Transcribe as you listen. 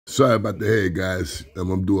Sorry about the hair, guys. I'm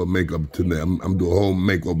gonna do a makeup tonight. I'm doing a whole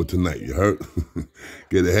makeover tonight. You heard?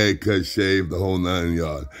 Get a haircut, shave, the whole 9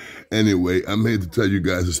 yards. Anyway, I'm here to tell you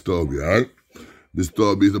guys a story. All right? This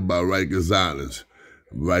story is about Rikers Island.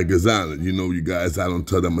 Rikers Island. You know, you guys, I don't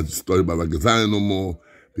tell that much story about Rikers Island no more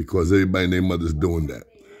because everybody and their mother's doing that.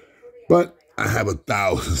 But I have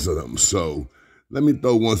thousands of them, so let me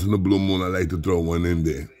throw once in the blue moon. I like to throw one in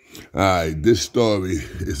there. All right, this story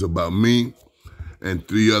is about me and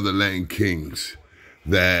 3 other Latin kings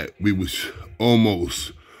that we was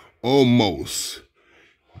almost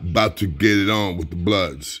about to get it on with the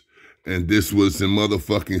Bloods. And this was in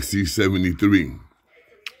motherfucking C73.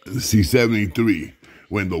 C73,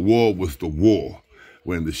 when the war was the war,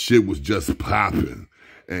 when the shit was just popping.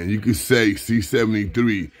 And you could say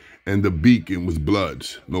C73 and the Beacon was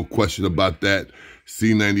Bloods. No question about that.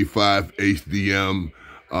 C95, HDM,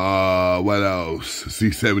 what else?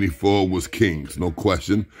 C74 was Kings, no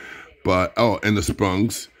question. But, and the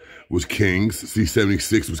Sprungs was Kings.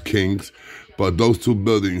 C76 was Kings. But those 2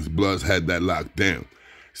 buildings, Bloods had that locked down.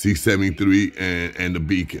 C73 and the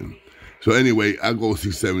Beacon. So anyway, I go to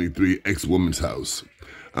C73, ex-woman's house.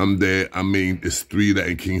 I'm there. I mean, it's 3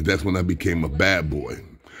 Latin kings. That's when I became a bad boy.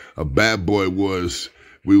 A bad boy was,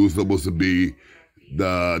 we were supposed to be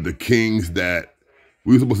the kings that,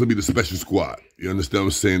 we were supposed to be the special squad. You understand what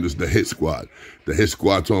I'm saying? There's the hit squad. The hit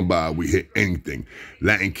squad talking about we hit anything.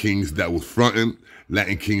 Latin kings that was fronting,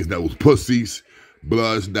 Latin kings that was pussies,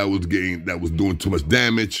 Bloods that was doing too much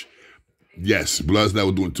damage. Yes, Bloods that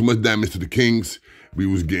were doing too much damage to the kings. We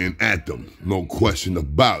was getting at them. No question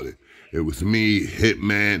about it. It was me,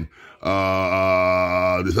 Hitman,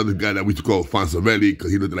 this other guy that we used to call Fonzarelli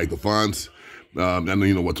because he looked like the Fonz. I know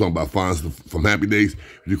you know what I'm talking about, Fonz from Happy Days.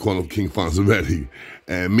 You call him King Fonzarelli.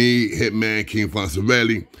 And me, Hitman, King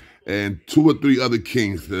Fonzarelli, and 2 or 3 other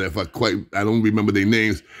kings that I don't remember their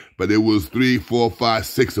names, but there was 3, 4, 5,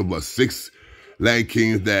 6 of us, 6 Latin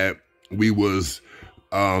kings that we was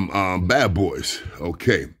bad boys.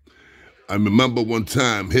 Okay. I remember one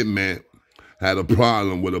time Hitman had a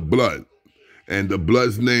problem with a Blood, and the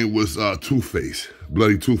Blood's name was Two-Face,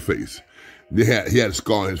 Bloody Two-Face. He had a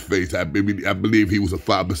scar on his face. I believe he was a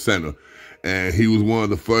 5%er, and he was one of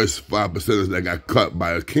the first 5%ers that got cut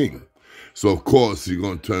by a king. So, of course, he's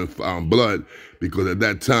going to turn Blood because at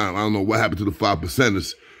that time, I don't know what happened to the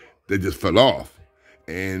 5%ers. They just fell off.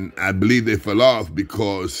 And I believe they fell off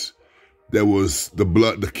because there was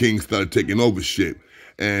the king started taking over shit.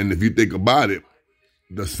 And if you think about it,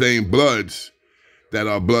 the same Bloods that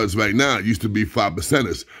are Bloods right now used to be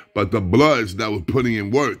 5%ers. But the Bloods that was putting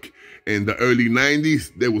in work in the early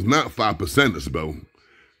 90s, they was not 5%ers, bro.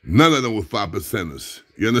 None of them were 5%ers.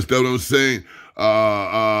 You understand what I'm saying?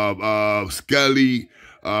 Skelly,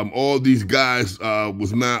 all these guys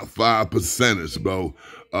was not 5%ers, bro.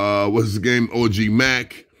 What's his name? OG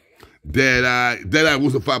Mac. Deadeye. Deadeye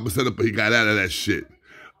was a 5%er, but he got out of that shit.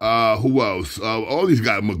 Who else? All these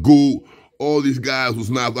guys, Magoo, all these guys was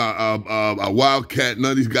not a Wildcat.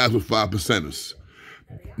 None of these guys were 5%ers.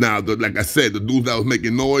 Now, like I said, the dudes that was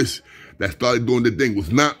making noise, that started doing the thing,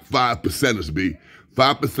 was not 5%ers, B.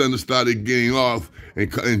 5%ers started getting off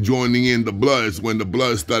and joining in the Bloods when the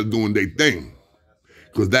Bloods started doing their thing.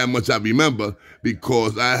 Because that much I remember,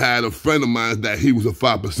 because I had a friend of mine that he was a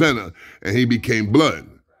 5%er, and he became Blood.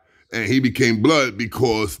 And he became Blood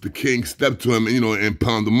because the king stepped to him and, and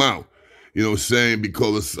pounded him out. You know what I'm saying?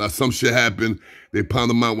 Because some shit happened. They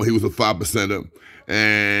pounded him out when he was a 5%er.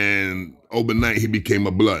 And overnight, he became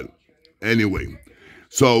a Blood. Anyway,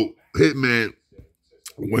 so Hitman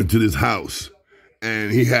went to this house.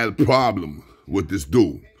 And he had a problem with this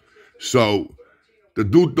dude. So the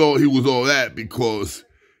dude thought he was all that because,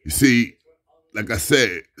 you see, like I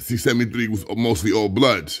said, C73 was mostly all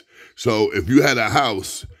Bloods. So if you had a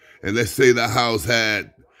house, and let's say the house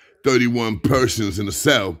had 31 persons in the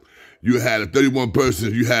cell, you had 31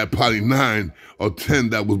 persons, you had probably 9 or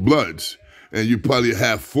 10 that was Bloods. And you probably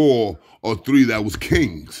had 4 or 3 that was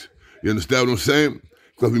kings. You understand what I'm saying?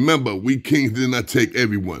 Because remember, we kings did not take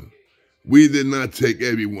everyone. We did not take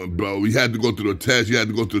everyone, bro. We had to go through the test. You had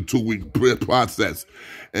to go through the 2-week process.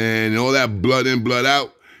 And all that blood in, blood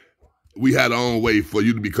out, we had our own way for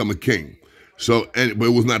you to become a king. So, but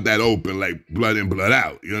it was not that open, like blood in, blood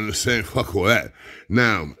out. You understand? Fuck all that.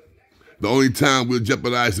 Now, the only time we'll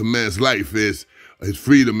jeopardize a man's life his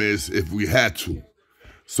freedom is if we had to.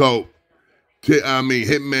 So,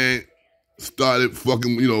 Hitman started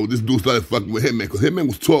fucking, this dude started fucking with Hitman. Because Hitman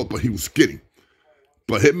was tall, but he was skinny.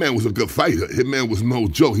 But Hitman was a good fighter. Hitman was no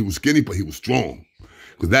joke. He was skinny, but he was strong.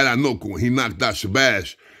 Because that I know, when he knocked out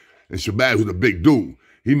Shabazz, and Shabazz was a big dude,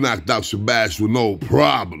 he knocked out Shabazz with no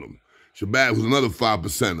problem. Shabazz was another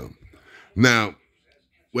 5%er. Now,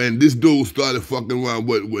 when this dude started fucking around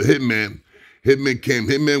with Hitman,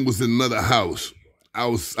 Hitman was in another house.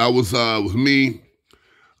 Was me,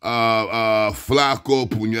 Flaco,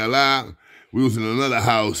 Puñalá. We was in another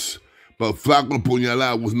house, but Flaco and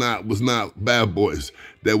Puñalá was not bad boys.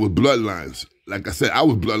 They were bloodlines. Like I said, I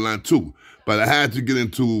was bloodline too, but I had to get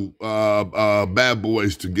into bad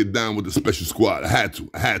boys to get down with the special squad. I had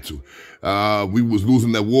to. We was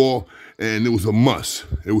losing that war, and it was a must.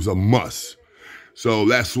 It was a must. So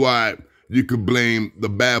that's why you could blame the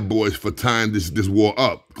bad boys for tying this war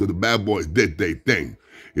up, because the bad boys did their thing.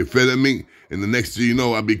 You feel me? And the next thing you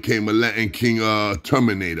know, I became a Latin King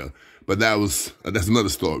Terminator. But that's another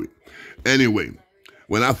story. Anyway,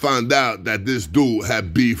 when I found out that this dude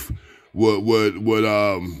had beef with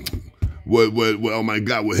oh my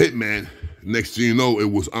God, with Hitman, next thing you know,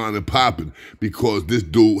 it was on and popping, because this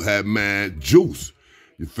dude had mad juice.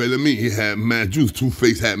 You feel me? He had mad juice.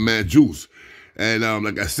 Two-Face had mad juice. And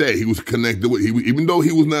like I said, he was connected with, even though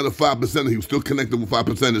he was not a 5%er, he was still connected with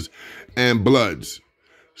 5%ers and Bloods.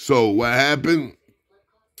 So what happened?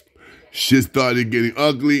 Shit started getting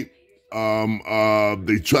ugly.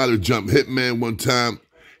 They tried to jump Hitman one time.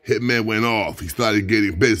 Hitman went off. He started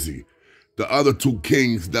getting busy. The other two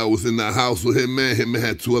kings that was in the house with Hitman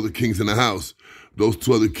had two other kings in the house. Those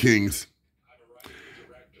two other kings,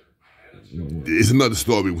 it's another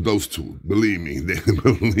story with those two. Believe me.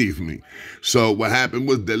 Believe me. So what happened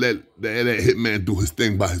was they let Hitman do his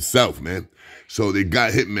thing by himself, man. So they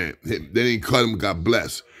got Hitman. They didn't cut him, God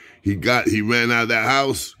bless. He ran out of that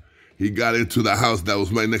house. He got into the house that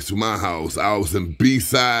was right next to my house. I was in B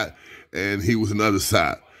side and he was on the other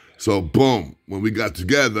side. So boom, when we got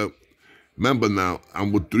together, remember now,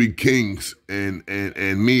 I'm with 3 kings and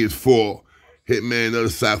me is 4. Hitman, the other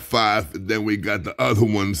side 5. And then we got the other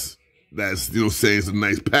ones that's, saying it's a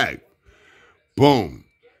nice pack. Boom.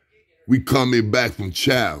 We coming back from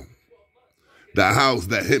Chow. The house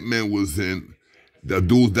that Hitman was in, the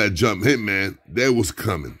dudes that jumped Hitman, they was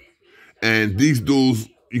coming. And these dudes,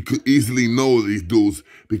 you could easily know these dudes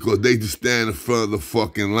because they just stand in front of the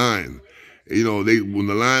fucking line. When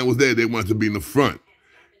the line was there, they wanted to be in the front.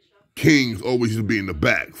 Kings always used to be in the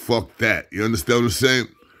back. Fuck that. You understand what I'm saying?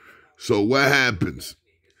 So what happens?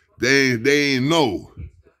 They ain't know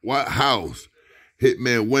what house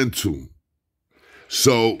Hitman went to.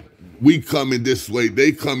 So we coming this way,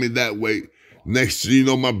 they coming that way. Next,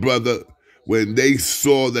 my brother, when they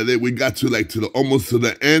saw that we got to almost to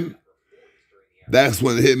the end, that's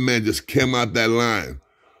when the Hitman just came out that line.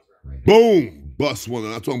 Boom! Bust one of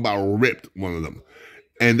them. I'm talking about ripped one of them.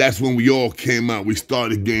 And that's when we all came out. We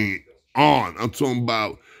started getting on. I'm talking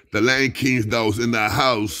about the Latin Kings that was in the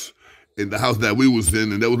house that we was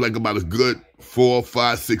in, and there was like about a good 4,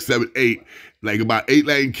 5, 6, 7, 8. Like about 8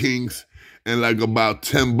 Latin Kings and like about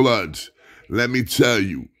 10 Bloods. Let me tell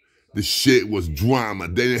you, the shit was drama.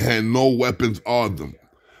 They didn't have no weapons on them.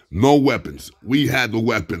 No weapons. We had the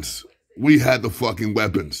weapons. We had the fucking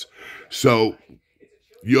weapons. So,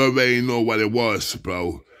 you already know what it was,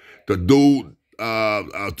 bro. The dude,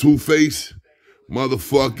 Two-Face,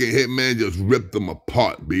 motherfucking Hitman just ripped them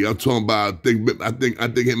apart, B. I'm talking about, I think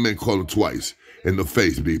Hitman called him twice in the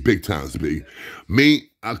face, B. Big times, B. Me,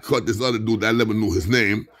 I caught this other dude that I never knew his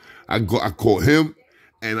name. I caught him,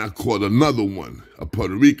 and I caught another one, a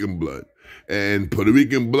Puerto Rican blood. And Puerto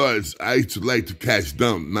Rican Bloods, I used to like to catch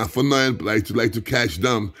them. Not for nothing, but I used to like to catch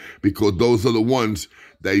them because those are the ones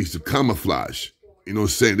that used to camouflage. You know what I'm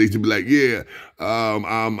saying? They used to be like, yeah,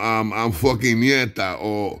 I'm fucking nieta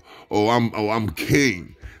or I'm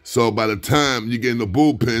king. So by the time you get in the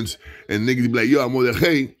bullpens and niggas be like, yo, I'm over there,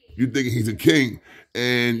 hey, you thinking he's a king,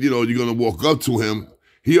 and you're gonna walk up to him,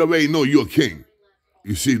 he already know you're a king.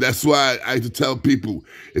 You see, that's why I used to tell people,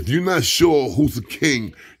 if you're not sure who's the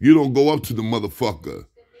king, you don't go up to the motherfucker.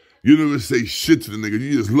 You don't even say shit to the nigga.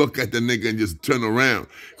 You just look at the nigga and just turn around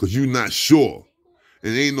because you're not sure.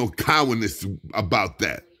 And ain't no cowardice about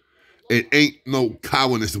that. It ain't no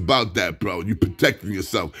cowardice about that, bro. You protecting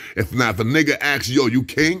yourself. If a nigga asks, yo, you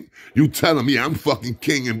king? You tell him, yeah, I'm fucking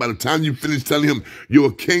king. And by the time you finish telling him you're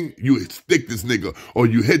a king, you stick this nigga or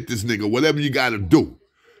you hit this nigga, whatever you got to do.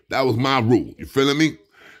 That was my rule. You feeling me?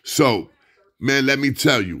 So, man, let me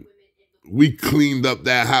tell you, we cleaned up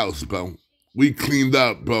that house, bro. We cleaned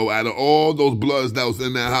up, bro. Out of all those Bloods that was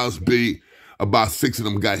in that house, B, about 6 of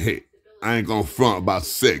them got hit. I ain't gonna front, about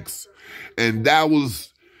 6. And that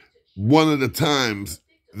was one of the times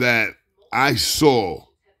that I saw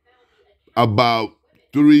about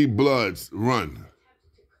 3 Bloods run.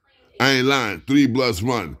 I ain't lying, 3 Bloods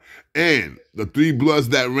run. And the 3 Bloods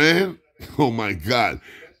that ran, oh my God,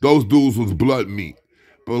 those dudes was blood meat.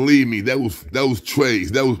 Believe me, that was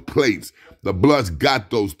trays, that was plates. The Bloods got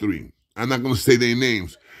those 3. I'm not gonna say their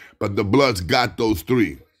names, but the Bloods got those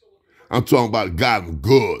 3. I'm talking about got them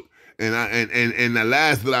good. And the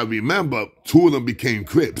last that I remember, 2 of them became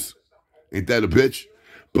Crips. Ain't that a bitch?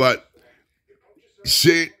 But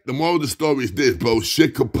shit, the moral of the story is this, bro.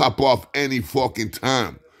 Shit could pop off any fucking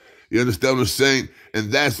time. You understand what I'm saying?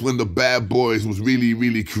 And that's when the Bad Boys was really,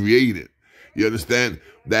 really created. You understand?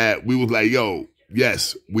 That we was like, yo,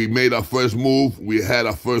 yes, we made our first move, we had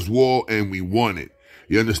our first war, and we won it.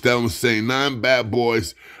 You understand what I'm saying? 9 Bad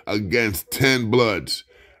Boys against 10 Bloods.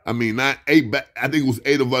 I mean, not 8, I think it was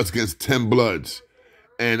 8 of us against 10 Bloods.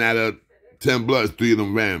 And out of 10 Bloods, 3 of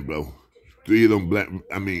them ran, bro. 3 of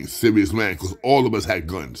them, serious ran, because all of us had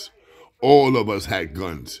guns. All of us had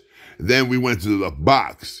guns. Then we went to the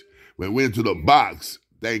box. When we went to the box,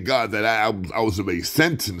 thank God that I was already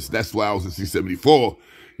sentenced. That's why I was in C74.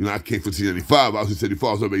 You know, I came from C95. I was in C74.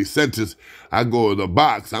 I was already sentenced. I go to the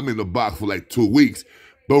box. I'm in the box for like 2 weeks.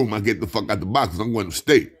 Boom, I get the fuck out the box. I'm going to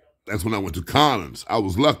state. That's when I went to Collins. I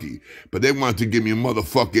was lucky. But they wanted to give me a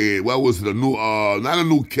motherfucking, what was it, not a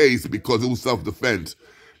new case because it was self-defense.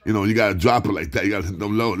 You know, you got to drop it like that. You got to hit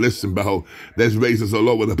them low. Listen, bro, there's races all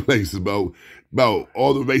over the place, bro. Bro,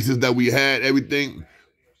 all the races that we had, everything,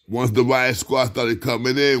 once the riot squad started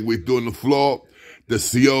coming in, we threw on the floor. The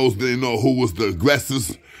COs didn't know who was the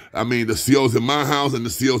aggressors. I mean, the COs in my house and the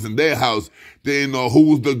COs in their house, they didn't know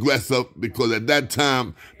who was the aggressor because at that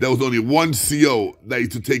time, there was only one CO that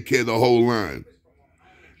used to take care of the whole line.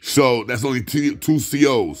 So that's only 2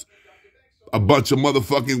 COs. A bunch of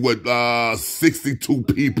motherfucking with 62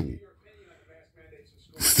 people.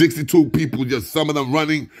 62 people, just some of them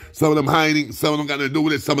running, some of them hiding, some of them got to do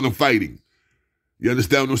with it, some of them fighting. You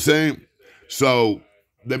understand what I'm saying? So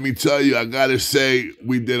let me tell you, I gotta say,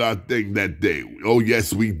 we did our thing that day. Oh,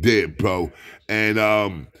 yes, we did, bro. And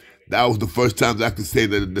that was the first time that I could say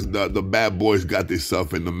that the Bad Boys got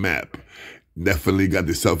themselves in the map. Definitely got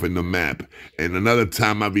themselves in the map. And another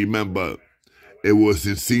time I remember, it was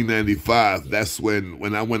in C95. That's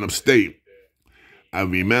when I went upstate. I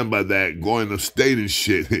remember that going upstate and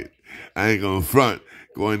shit, I ain't gonna front,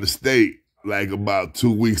 going to state, like about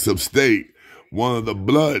 2 weeks upstate, one of the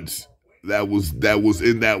Bloods that was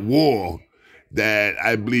in that war, that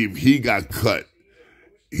I believe he got cut.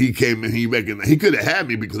 He came and he recognized, he could have had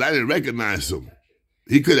me because I didn't recognize him.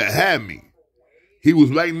 He could have had me. He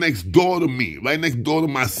was right next door to me, right next door to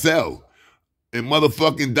my cell in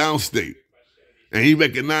motherfucking downstate. And he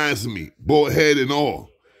recognized me, bald head and all.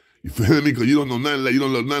 You feel me? Because you don't know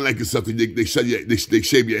nothing like yourself. They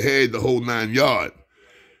shave your head the whole 9 yards.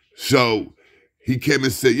 So he came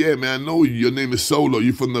and said, "Yeah, man, I know you. Your name is Solo.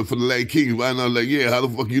 You from the Lake King, right?" And I was like, "Yeah, how the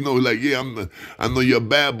fuck you know?" He's like, "Yeah, I know you're a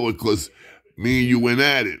bad boy because me and you went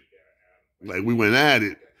at it. Like we went at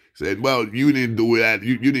it." Said, "Well, you didn't do it.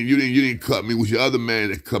 You didn't cut me. It was your other man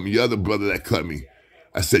that cut me, your other brother that cut me."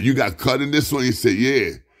 I said, "You got cut in this one?" He said,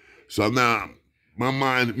 "Yeah." So now my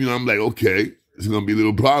mind, you know, I'm like, okay, there's gonna be a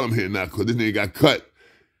little problem here now because this nigga got cut.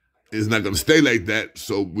 It's not gonna stay like that.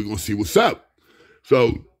 So we're gonna see what's up.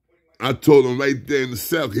 So I told him right there in the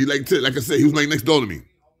cell. He like I said, he was like next door to me.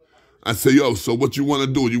 I said, "Yo, so what you want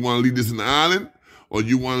to do? You want to leave this in the island, or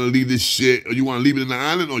you want to leave this shit, or you want to leave it in the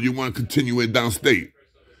island, or you want to continue it downstate?"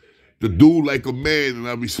 The dude like a man, and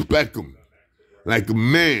I respect him like a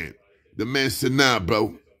man. The man said, "Nah,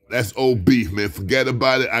 bro, that's old beef, man. Forget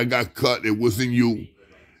about it. I got cut. It wasn't you,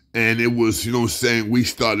 and it was, you know what I'm saying. We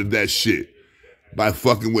started that shit by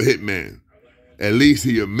fucking with Hitman. At least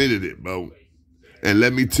he admitted it, bro." And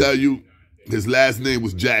let me tell you, his last name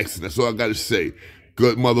was Jackson. That's all I got to say.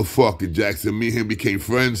 Good motherfucker, Jackson. Me and him became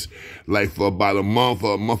friends like for about a month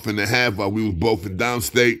or a month and a half while we was both in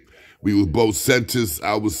downstate. We was both sentenced.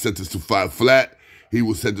 I was sentenced to 5 flat. He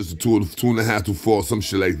was sentenced to 2.5 to 4, some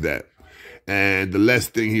shit like that. And the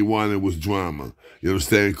last thing he wanted was drama. You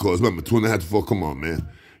understand? Because remember, 2.5 to 4, come on, man.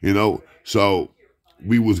 You know? So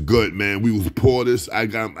we was good, man. We was porters. I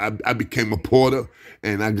became a porter,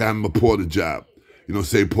 and I got him a porter job. You know,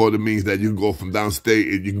 say porter means that you can go from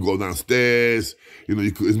downstate and you can go downstairs. You know,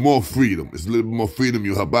 it's more freedom. It's a little bit more freedom.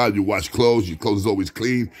 You help out. You wash clothes. Your clothes is always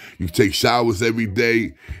clean. You take showers every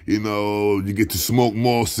day. You know, you get to smoke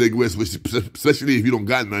more cigarettes, especially if you don't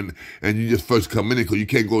got none and you just first come in because you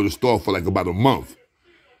can't go to the store for like about a month.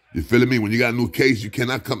 You feeling me? When you got a new case, you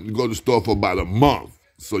cannot go to the store for about a month.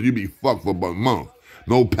 So you be fucked for about a month.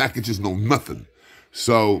 No packages, no nothing.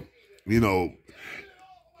 So, you know,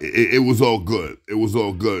 it was all good. It was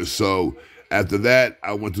all good. So after that,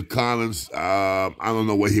 I went to Collins. I don't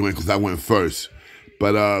know where he went because I went first.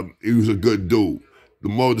 But he was a good dude. The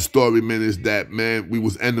moral of the story, man, is that, man, we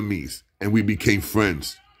was enemies. and we became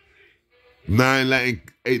friends.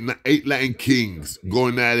 Eight Latin kings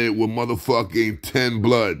going at it with motherfucking 10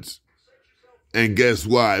 Bloods. And guess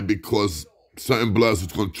why? Because certain Bloods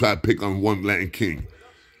was going to try to pick on one Latin king.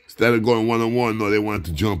 Instead of going one-on-one, no, they wanted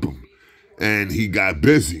to jump him. And he got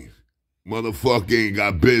busy. Motherfucking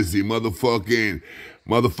got busy. Motherfucking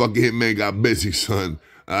hitman got busy, son.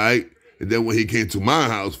 All right? And then when he came to my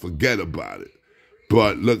house, forget about it.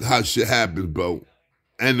 But look how shit happens, bro.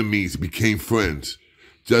 Enemies became friends.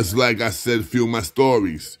 Just like I said a few of my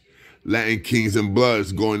stories. Latin kings and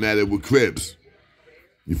Bloods going at it with Crips.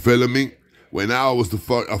 You feeling me? When I was the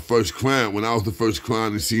first crown in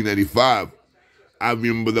C95, I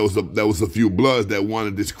remember there was a few Bloods that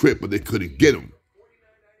wanted this Crip, but they couldn't get him.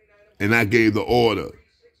 And I gave the order,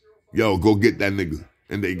 yo, go get that nigga.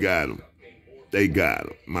 And they got him. They got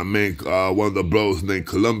him. My man, one of the bros named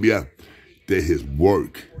Columbia, did his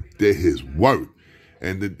work.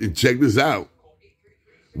 And check this out.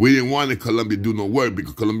 We didn't want Columbia to do no work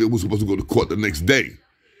because Columbia was supposed to go to court the next day.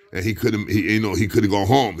 And he couldn't go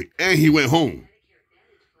home. And he went home.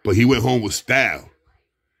 But he went home with style.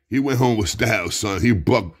 Son. He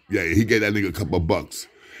gave that nigga a couple of bucks.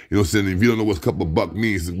 You know what I'm saying? If you don't know what a couple of bucks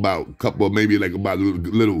means, it's about a couple, maybe like about a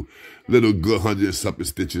little good 100 and something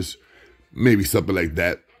stitches. Maybe something like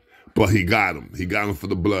that. But he got him. He got him for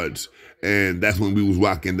the Bloods. And that's when we was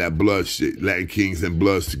rocking that Blood shit. Latin Kings and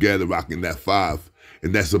Bloods together rocking that 5.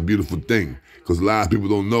 And that's a beautiful thing. Because a lot of people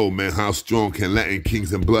don't know, man, how strong can Latin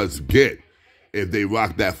Kings and Bloods get if they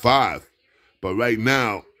rock that 5. But right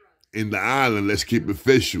now, in the island, let's keep it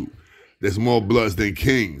official. There's more Bloods than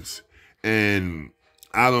Kings. And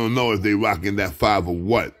I don't know if they rocking that 5 or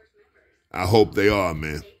what. I hope they are,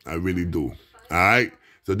 man. I really do. All right?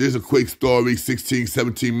 So this is a quick story, 16,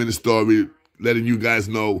 17-minute story, letting you guys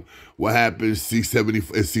know what happened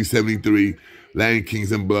C73, Latin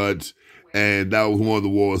Kings and Bloods. And that was one of the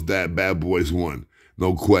wars that Bad Boys won.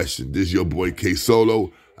 No question. This is your boy K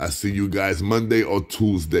Solo. I see you guys Monday or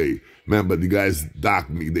Tuesday. Remember, the guys docked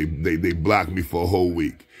me. They blocked me for a whole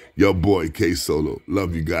week. Your boy K Solo.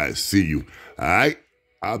 Love you guys. See you. All right?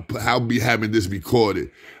 I'll be having this recorded.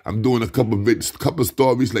 I'm doing a couple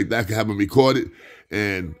stories like that. I can have them recorded.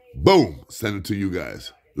 And boom, send it to you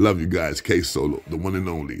guys. Love you guys. K Solo, the one and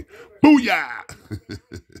only. Booyah!